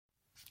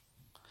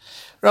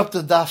We're up to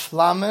Daf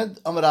Lamed,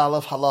 Amud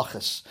Aleph,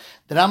 Halachas.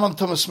 The Rambam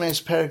Tumas Meis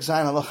Perek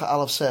Zayin Halacha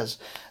Aleph says,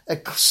 a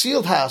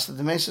sealed house that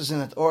the mace is in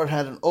it, or it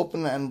had an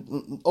open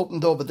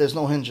door, but there's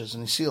no hinges,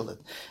 and he sealed it.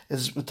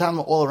 Is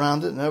matama all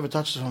around it, and whoever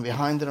touches it from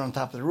behind it or on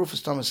top of the roof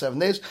is tama 7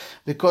 days,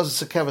 because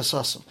it's a keves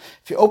asim.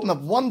 If you open up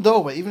one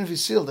doorway, even if you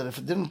sealed it, if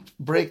it didn't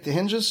break the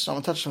hinges,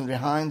 someone touched from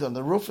behind on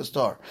the roof, it's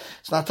door.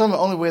 It's not tama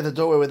only where the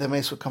doorway where the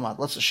mace would come out.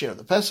 What's the share of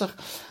the Pesach?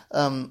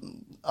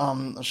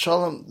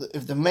 Shalom,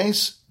 if the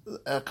mace,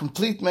 a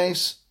complete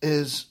mace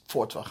is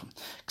 4 tvachim.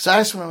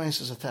 Gzais from a mace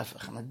is a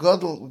tefach, and a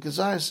godel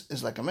gzais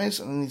is like a mace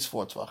and it needs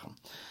 4 tvachim.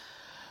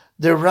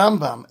 The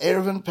Rambam,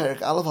 Erevin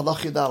Perek Aleph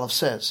Halach Yud Aleph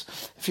says,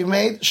 if you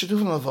made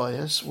shitufim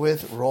avoyas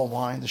with raw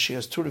wine, the share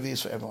is 2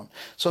 revias for everyone.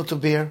 So to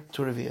beer,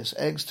 2 revias,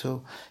 eggs 2,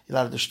 you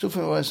allow the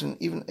shitufim avoyas, and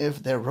even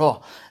if they're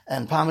raw,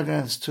 and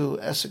pomegranates 2,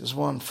 essig is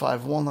 1,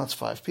 5 walnuts,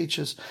 5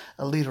 peaches,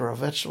 a liter of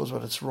vegetables,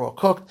 but it's raw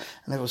cooked,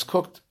 and if it was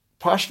cooked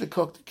partially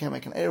cooked, you can't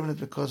make an erev in it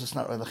because it's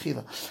not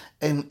relachila.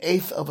 An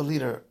eighth of a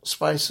liter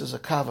spices, a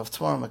kav of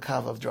tmarim, a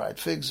kav of dried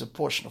figs, a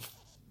portion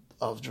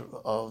of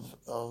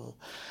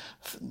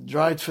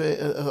dried fig,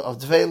 of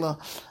dvela,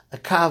 a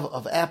kav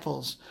of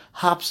apples,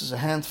 hops is a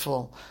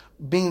handful,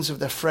 beans if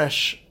they're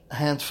fresh, a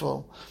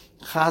handful,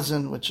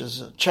 chazan, which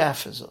is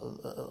chaff, is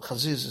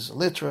chaziz is a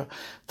litra,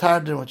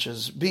 tarder, which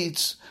is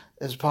beets,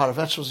 is part of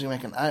vegetables. You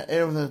make an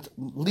erev in it.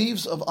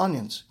 Leaves of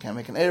onions, you can't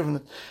make an erev in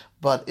it.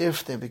 But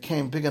if they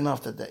became big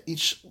enough that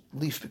each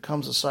leaf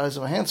becomes the size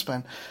of a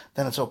handspan,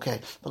 then it's okay.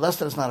 But less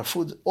than it's not a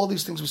food. All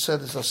these things we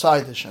said is a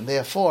side dish, and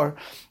therefore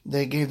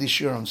they gave these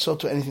shiurim. So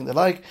to anything they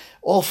like,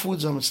 all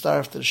foods are mitzvah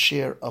after the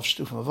share of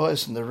shtufim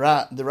avoyos. And the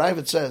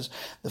Ravid says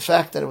the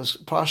fact that it was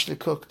partially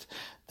cooked,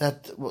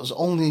 that was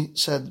only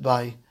said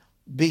by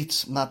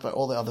beets, not by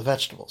all the other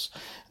vegetables.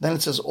 Then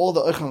it says all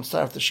the oichel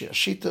mitzvah after the share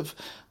shitav,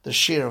 the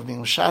share of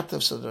being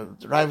mishatev. So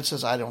the Ravid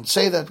says, I don't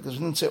say that because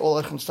we didn't say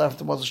all echem staff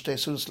the was shtei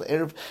sudas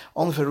le'erev,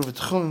 only for ruvet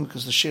tchunim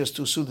because the share is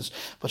 2 sudas.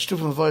 But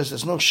shtufim avoyos,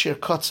 there's no share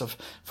cuts of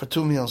for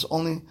 2 meals,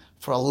 only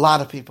for a lot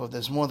of people. If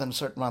there's more than a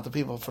certain amount of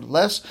people, for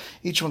less,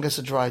 each one gets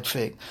a dried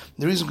fig.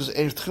 The reason because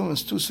erev tchunim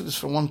is 2 sudas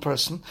for one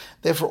person,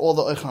 therefore all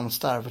the oichel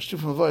mitzvah. But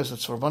shtufim avoyos,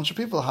 that's for a bunch of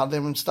people. How they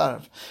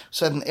mitzvah?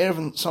 Said an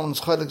erev,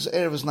 someone's chodelik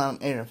erev is not an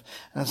erev,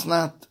 and it's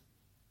not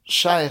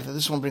shaykh that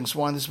this one brings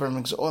wine, this one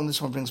brings oil, and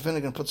this one brings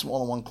vinegar, and puts them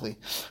all in one kli.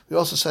 We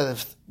also said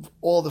if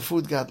all the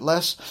food got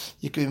less,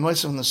 you could be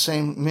moist from the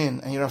same min,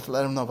 and you don't have to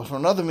let him know. But from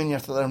another min, you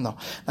have to let him know.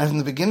 Now, if in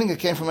the beginning it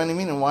came from any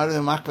min, and why do they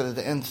makbet at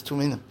the end 2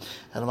 minim?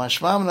 In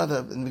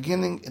the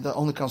beginning, it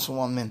only comes from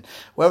 1 min.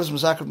 Whoever's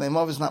mezakar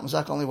neimov is not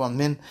mezakar only 1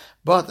 min.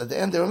 But at the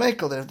end, they were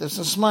makel there. If there's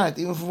a smite,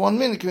 even for 1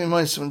 min, it can be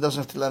moist, and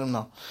doesn't have to let him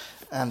know.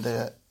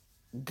 And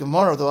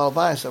Gemara, the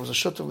Al-Bayis, that was a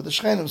shutta with the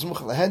Shchein, it was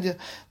Muchal Ahedya,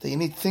 that you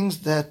need things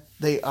that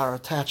they are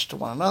attached to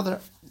one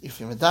another. If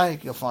you're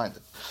Medayik, you'll find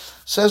it.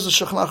 Says the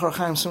Shulchan Aruch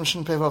Chaim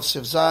Simshin Pevav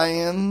Siv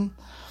Zayin,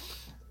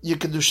 you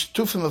could do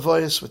shtufim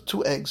avoyos with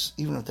 2 eggs,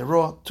 even if they're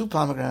raw, 2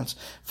 pomegranates,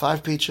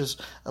 5 peaches,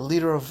 a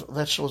liter of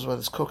vegetables, whether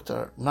it's cooked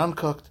or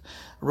non-cooked,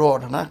 raw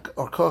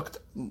or cooked,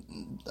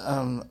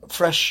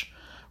 fresh,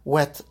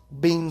 wet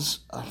beans,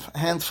 a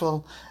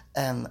handful,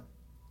 and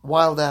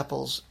wild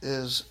apples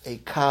is a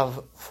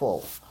kav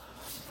full.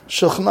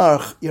 Shulchan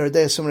Aruch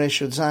Yeridei Simrei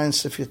Shud Zayin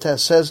Sif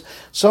Yotes says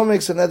someone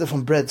makes a neder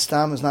from bread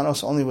stam is not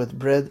also only with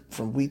bread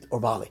from wheat or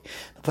barley.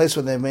 The place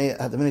where they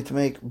had the minute to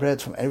make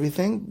bread from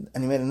everything,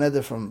 and he made a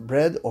neder from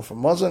bread or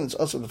from mazon, it's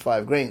also the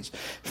 5 grains.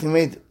 If he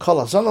made kol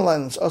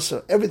hazon, it's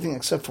also everything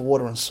except for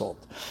water and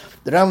salt.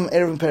 The Rambam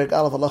Erevin Perek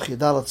Aleph Halach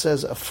Yud Aleph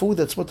says a food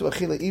that's mutar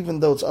b'achila,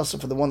 even though it's also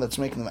for the one that's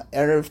making an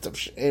erev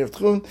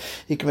tchun,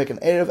 he can make an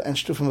erev and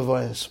shtufim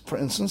avoyos. For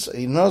instance,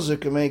 a nozer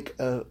can make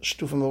a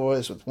shtufim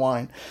avoyos with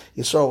wine,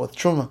 yisrael with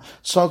truma.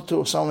 So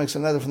too, if someone makes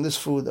another from this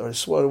food, or he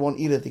swore he won't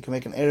eat it, he can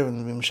make an erev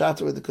and be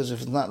mishater with it, because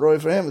if it's not roy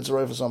for him, it's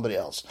roy for somebody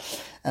else.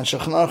 And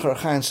Shulchan Aruch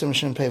Chaim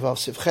Simshin Pevav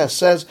Siv Ches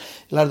says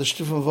you allow the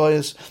shtufim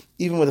avoyos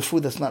even with a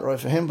food that's not roy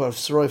for him, but if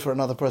it's roy for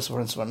another person, for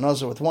instance, a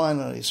nozer with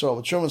wine, or yisrael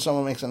with truma,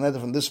 someone makes a neder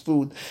from this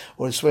food,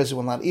 or he swears he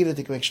will not eat it,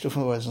 he can make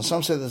shtufim avoyos. And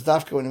some say there's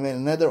dafka when he made a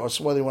neder or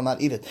swore he will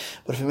not eat it.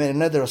 But if he made a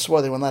neder or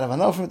swore he will not have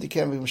enough of it, he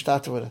can't be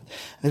mishtater with it.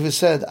 And if he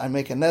said, I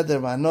make a neder,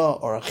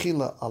 ma'ano, or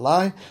achila,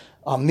 alai,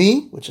 on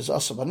me, which is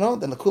asa b'no,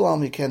 then the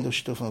kulam you can't do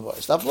shtufim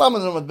avoyos. Daf lamed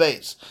numad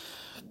beis.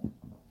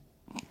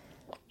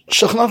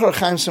 Shulchan Aruch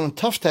Chaim Simon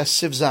Tov Tes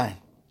Siv Zayin.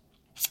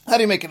 How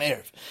do you make an erev?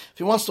 If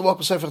he wants to walk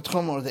with Sefer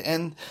Tchum or the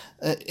end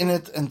in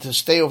it and to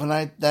stay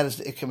overnight, that is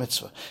the Ikka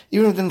Mitzvah.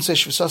 Even if it didn't say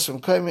Shvisasim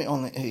Koimi,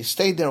 only he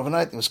stayed there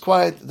overnight, it was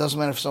quiet. It doesn't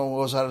matter if someone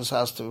goes out of his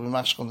house to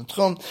Mashkal and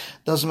Tchum.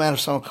 Doesn't matter if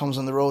someone comes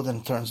on the road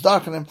and it turns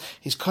dark on him.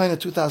 He's kind of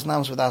 2,000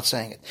 amos without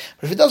saying it.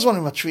 But if he does want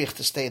a matriach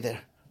to stay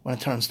there when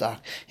it turns dark,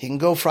 he can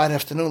go Friday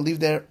afternoon, leave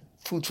there,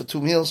 food for 2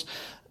 meals.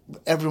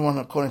 Everyone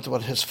according to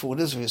what his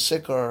food is. If he's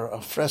sick or a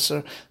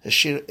fresser, his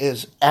shir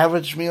is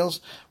average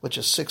meals, which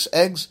is 6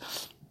 eggs.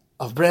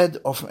 of bread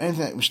or from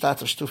anything like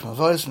mishtat or shtuf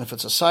voice, and if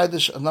it's a side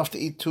dish, enough to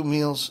eat 2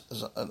 meals,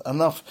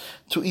 enough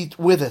to eat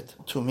with it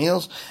 2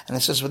 meals. And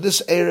it says, for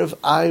this Erev,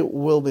 I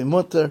will be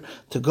mutter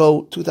to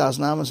go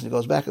 2,000 amos, and he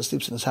goes back and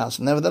sleeps in his house.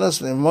 And nevertheless,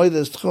 the moed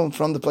is tchum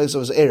from the place of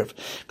his Erev,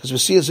 because we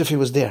see as if he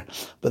was there.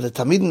 But the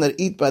Talmidim that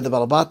eat by the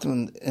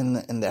Balabatim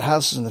in their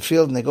houses in the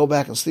field, and they go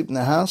back and sleep in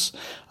the house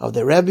of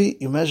their Rebbe,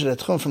 you measure the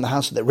tchum from the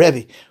house of the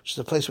Rebbe, which is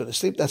the place where they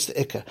sleep. That's the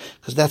Ikka,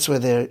 because that's where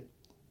they're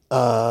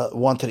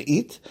wanted to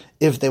eat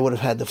if they would have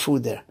had the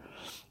food there.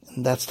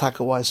 And that's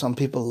taka why some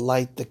people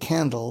light the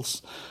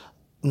candles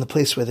in the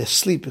place where they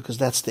sleep, because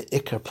that's the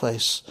ikar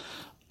place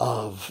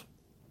of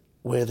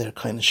where they're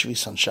kind of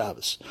shvis on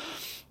Shabbos.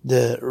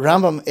 The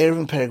Rambam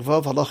Erev Perek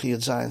Vav Halacha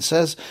Yud Zayin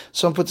says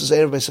some puts his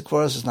Erev Beis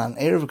HaKvaros is not an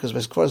Erev because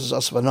Beis HaKvaros is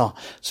also no.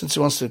 Since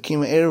he wants to keep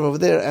an Erev over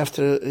there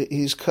after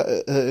he's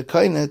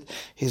koinet,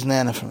 he's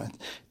nana from it.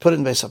 Put it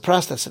in Beis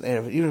HaPras, that's an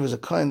Erev. Even if it's a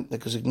koin,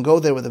 because he can go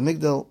there with a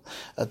migdal,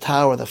 a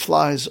tower that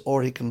flies,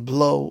 or he can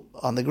blow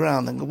on the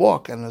ground and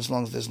walk, and as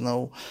long as there's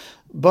no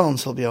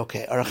bones, he'll be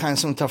okay. Arachain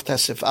some tough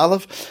tesif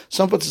aleph.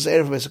 Some puts his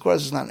Erev Beis HaKvaros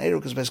is not an Erev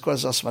because Beis HaKvaros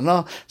is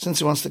asvana. Since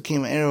he wants to keep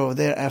an Erev over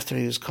there after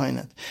he was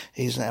koinet,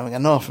 he's having a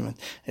no from it.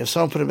 If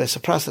someone put it Beis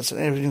HaPras, that's an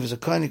Erev. Even if it's a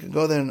koin, he can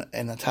go there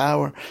in a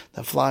tower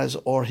that flies,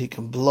 or he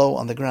can blow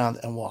on the ground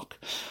and walk.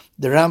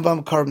 The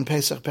Rambam, Korban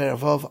Pesach,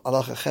 Peravov,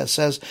 Halacha Ches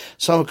says,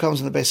 someone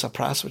comes in the Beis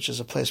HaPras, which is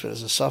a place where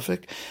there's a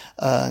suffix,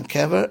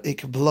 kever, he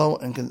can blow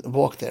and can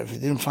walk there. If he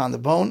didn't find the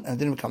bone and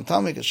didn't become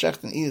tummy, he can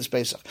shecht and eat his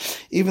Pesach.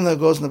 Even though it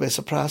goes in the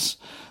Beis HaPras,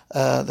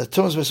 the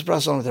Tumas Beis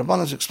HaPras only the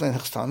Rabbanos explained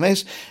Hechstal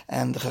Meis,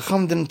 and the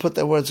Chacham didn't put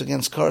their words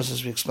against cars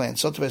as we explained.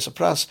 So to Beis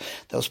HaPras,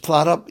 that was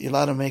plot up, you're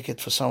allowed to make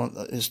it for someone,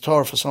 is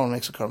Torah for someone who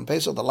makes a Korban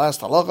Pesach. The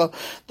last halacha,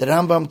 the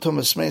Rambam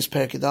Tumas Meis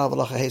Perek Yudal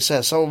Halacha Hey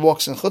says, someone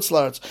walks in Chutz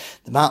La'aretz,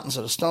 the mountains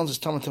or the stones, is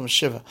Tumas Tumas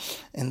Shiva.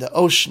 In the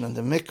ocean and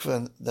the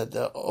mikveh,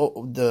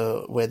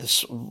 that where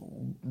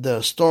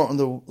the storm,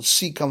 the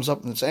sea comes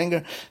up in its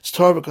anger, it's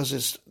Torah because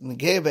it's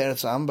Negei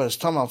Be'eretz Am, but it's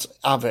Tamah, it's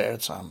Ave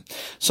Eretz Am.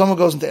 Someone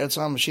goes into Eretz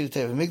Am, Mashida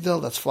Teva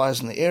Migdal, that's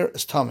flies in the air,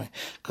 is Tameh,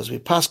 because we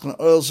pass an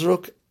oil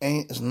zruk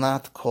is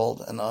not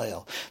called an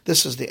oil.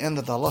 This is the end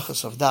of the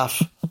halachas of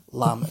Daf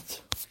Lamed.